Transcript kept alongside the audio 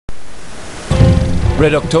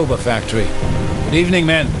Red October factory. Good evening,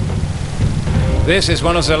 men. This is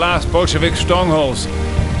one of the last Bolshevik strongholds.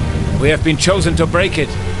 We have been chosen to break it.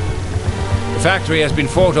 The factory has been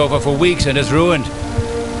fought over for weeks and is ruined,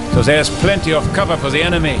 so there's plenty of cover for the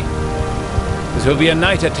enemy. This will be a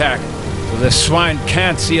night attack, so the swine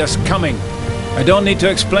can't see us coming. I don't need to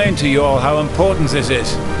explain to you all how important this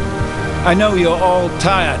is. I know you're all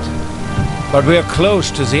tired, but we're close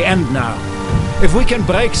to the end now. If we can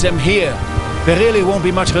break them here, there really won't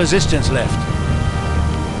be much resistance left.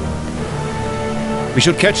 We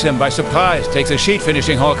should catch them by surprise, take the sheet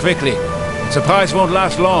finishing hall quickly. Surprise won't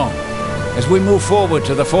last long. As we move forward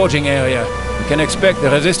to the forging area, we can expect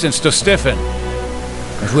the resistance to stiffen.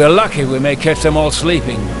 If we're lucky, we may catch them all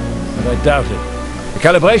sleeping, but I doubt it. The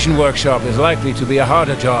calibration workshop is likely to be a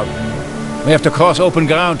harder job. We have to cross open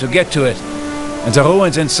ground to get to it, and the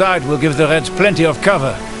ruins inside will give the Reds plenty of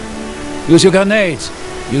cover. Use your grenades.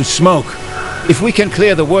 Use smoke. If we can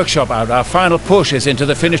clear the workshop out, our final push is into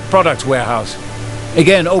the finished products warehouse.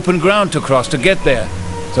 Again, open ground to cross to get there,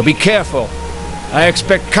 so be careful. I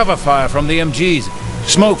expect cover fire from the MGs,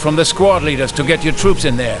 smoke from the squad leaders to get your troops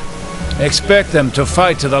in there. Expect them to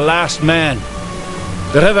fight to the last man.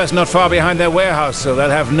 The river's not far behind their warehouse, so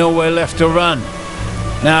they'll have nowhere left to run.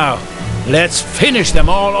 Now, let's finish them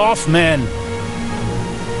all off, men.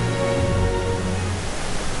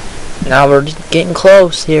 Now we're getting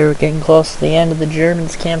close here. We're getting close to the end of the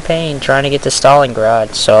Germans' campaign, trying to get to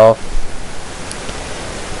Stalingrad. So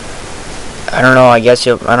I don't know. I guess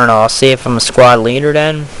I don't know. I'll see if I'm a squad leader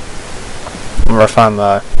then, or if I'm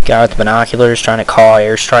a guy with binoculars trying to call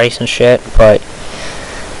airstrikes and shit. But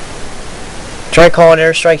tried calling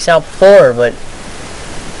airstrikes out before, but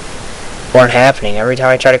weren't happening. Every time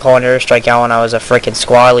I tried to call an airstrike out when I was a freaking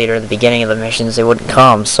squad leader at the beginning of the missions, they wouldn't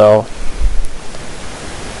come. So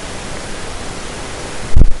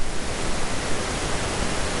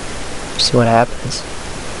see what happens.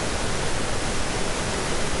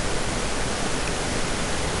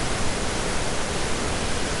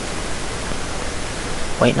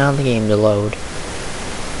 Waiting on the game to load.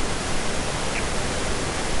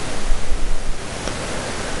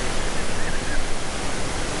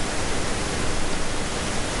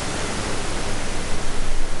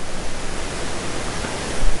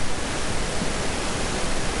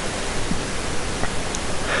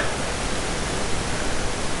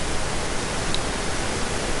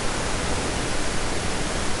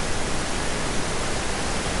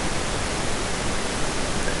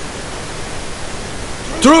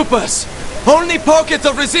 Troopers! Only pockets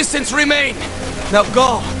of resistance remain! Now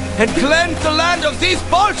go and cleanse the land of these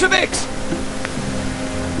Bolsheviks!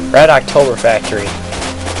 Red October factory.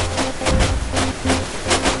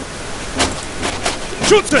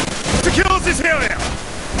 Schützen! Secure this area!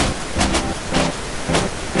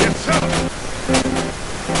 Yes, sir!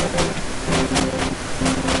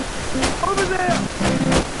 Over there!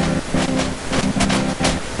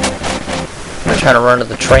 I'm trying to run to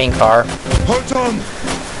the train car. Hold on!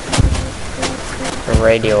 The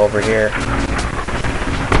radio over here. Get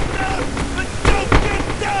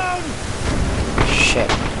down! Shit.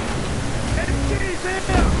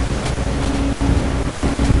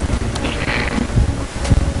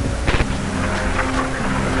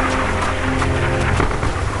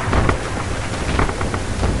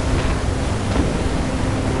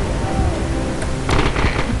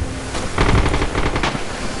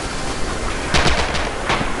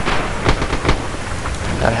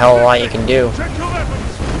 Not a hell of a lot you can do,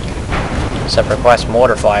 except request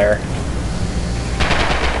mortar fire.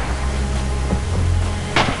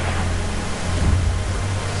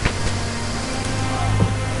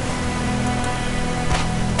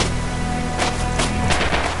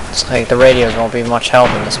 Looks like the radios won't be much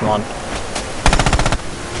help in this one.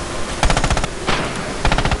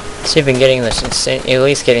 Let's see if we can get this, at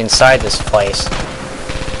least get inside this place.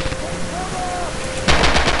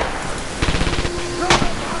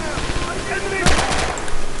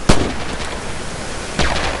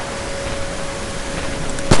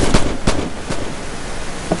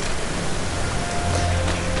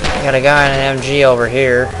 Got a guy in an MG over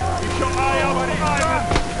here.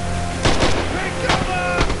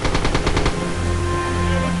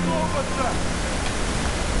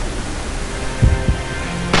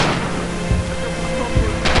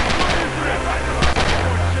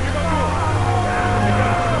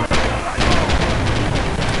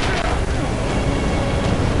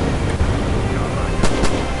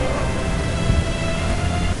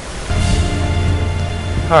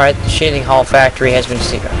 Alright, the sheathing hall factory has been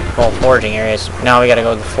well, forging areas. Now we gotta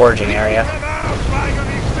go to the forging area.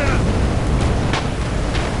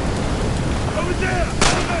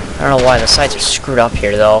 I don't know why the sights are screwed up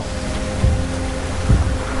here, though.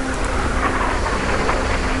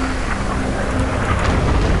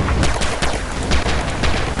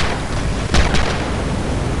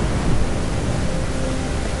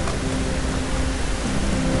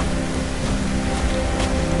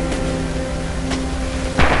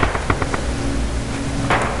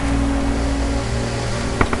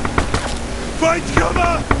 Find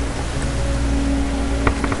cover!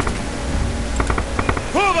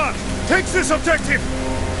 Forward! Takes this objective!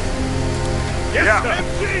 Yes, sir!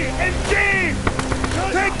 MG!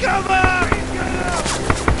 Take cover!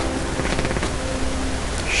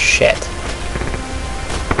 Shit.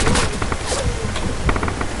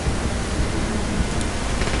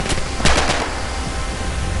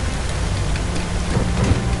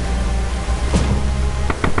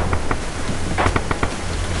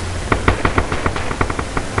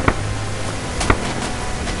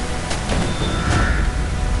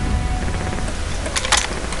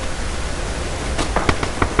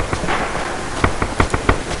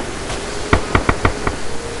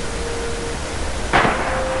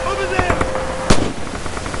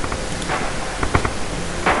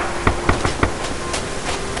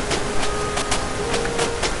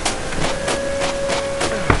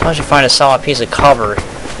 Why don't you find a solid piece of cover?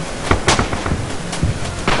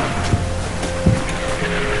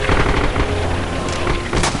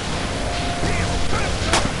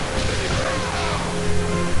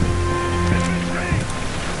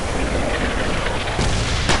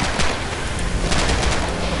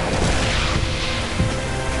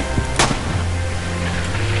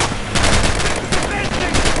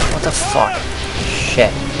 What the fuck?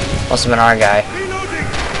 Shit. Must have been our guy.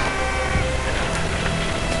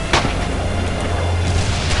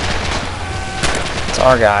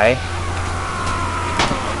 Our guy.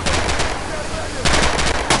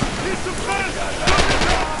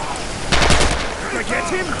 Forget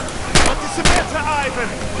him? What is the matter, Ivan?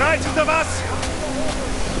 Frightened of us?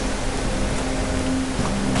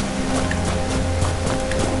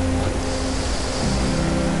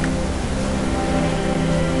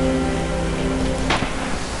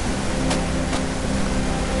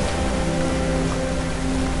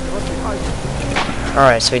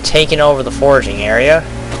 Alright, so we've taken over the foraging area.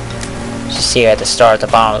 As you see at the start at the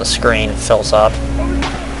bottom of the screen, it fills up.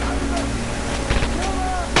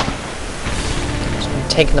 So we've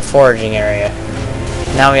taken the foraging area.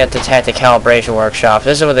 Now we have to attack the calibration workshop.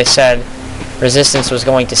 This is what they said resistance was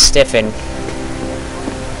going to stiffen.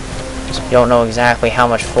 So we don't know exactly how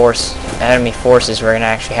much force, enemy forces we're going to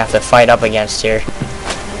actually have to fight up against here.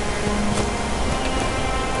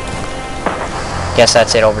 Guess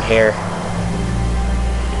that's it over here.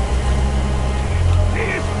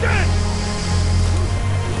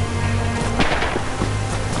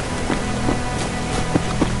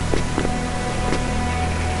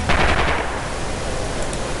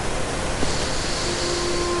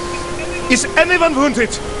 Is anyone wounded?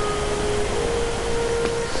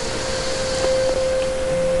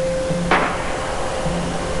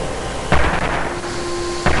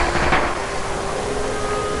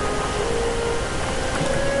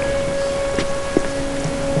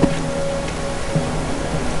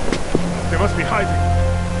 They must be hiding.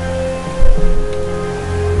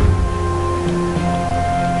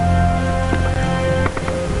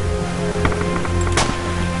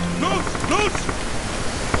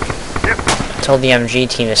 Told the MG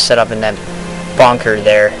team to set up in that bunker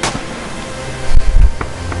there.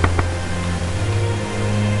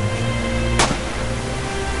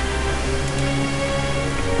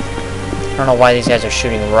 I don't know why these guys are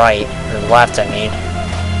shooting right, or left, I mean.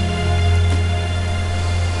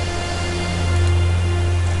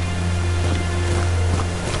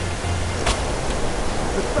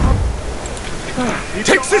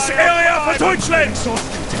 Takes this area for Deutschland!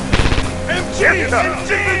 MG!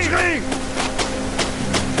 MG!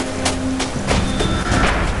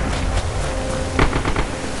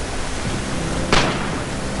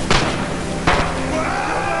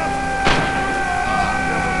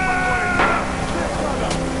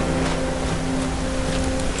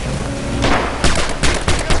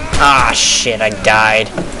 Ah, shit, I died.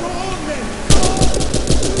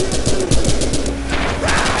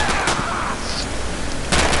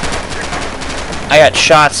 I got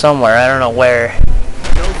shot somewhere, I don't know where.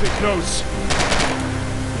 Nose is close.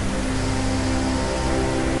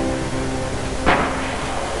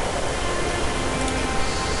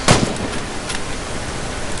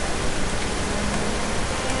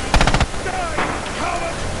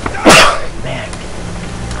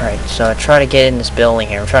 Alright, so I try to get in this building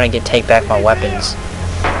here. I'm trying to take back my weapons.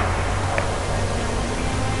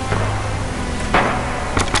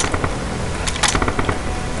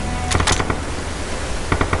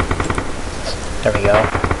 There we go.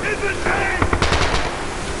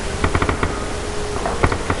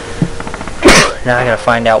 Now I gotta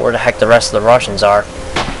find out where the heck the rest of the Russians are.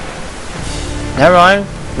 Never mind,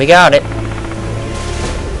 we got it.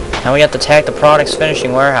 Now we have to attack the products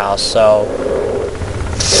finishing warehouse, so...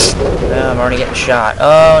 I'm already getting shot.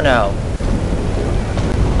 Oh no.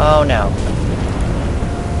 Oh no.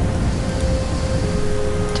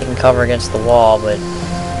 Taking cover against the wall, but...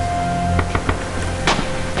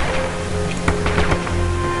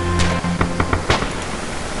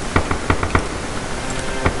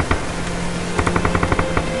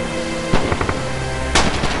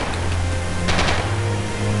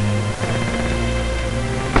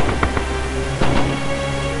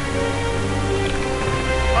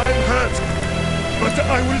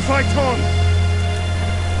 I will fight on!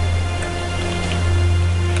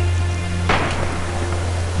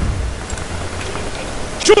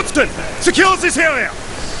 Schützen! Secure this area!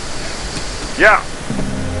 Yeah!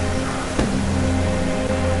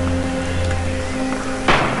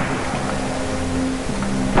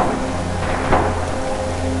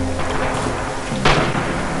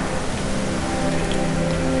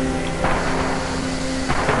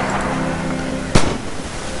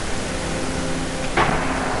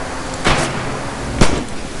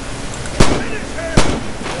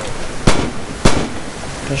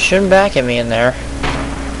 They're shooting back at me in there.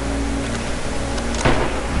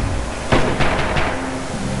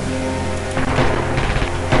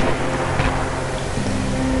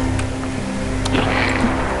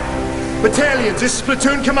 Battalion, this is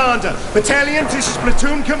platoon commander. Battalion, this is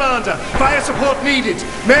platoon commander. Fire support needed.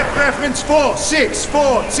 Map reference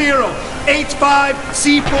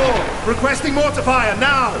 464085C4. Requesting mortar fire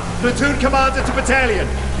now. Platoon commander to battalion.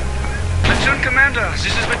 Platoon commander, this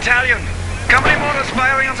is battalion. Company mortars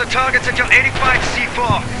firing on the targets at your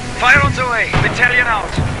 85C4. Fire on the way. Battalion out.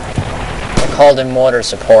 I called in mortar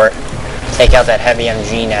support. Take out that heavy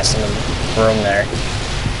MG nest in the room there.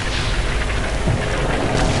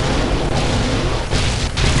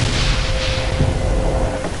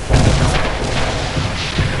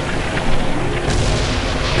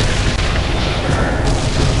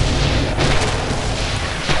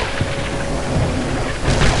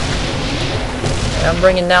 I'm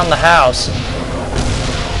bringing down the house.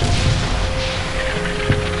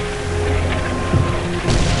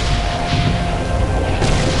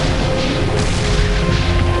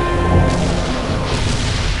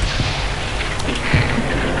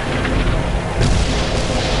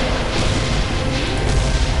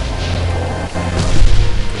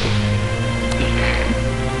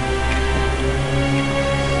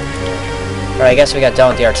 Alright, I guess we got done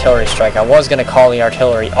with the artillery strike. I was gonna call the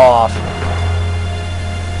artillery off.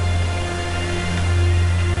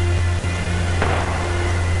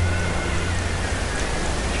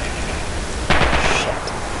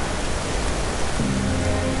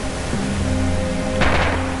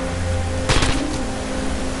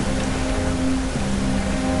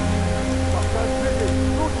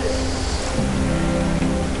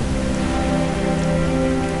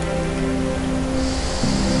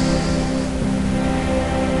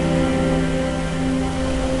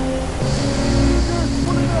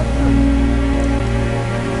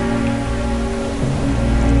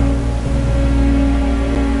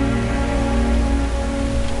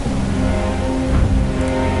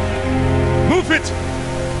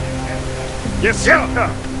 Yes, sir!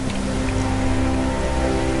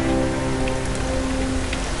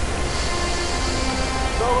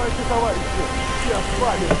 Давайте, товарищи, все с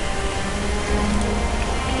вами!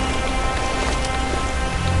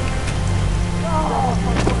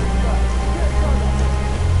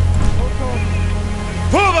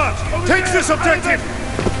 Forward! Take this objective!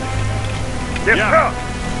 Yes, sir!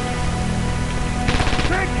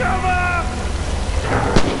 Take cover!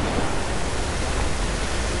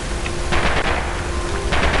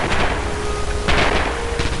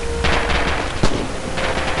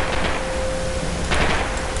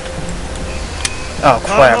 Oh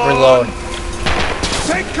crap, reload.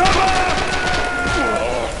 Take cover!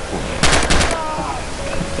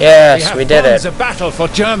 Yes, we did it. The battle for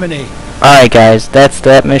Germany. Alright guys, that's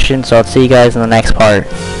that mission, so I'll see you guys in the next part.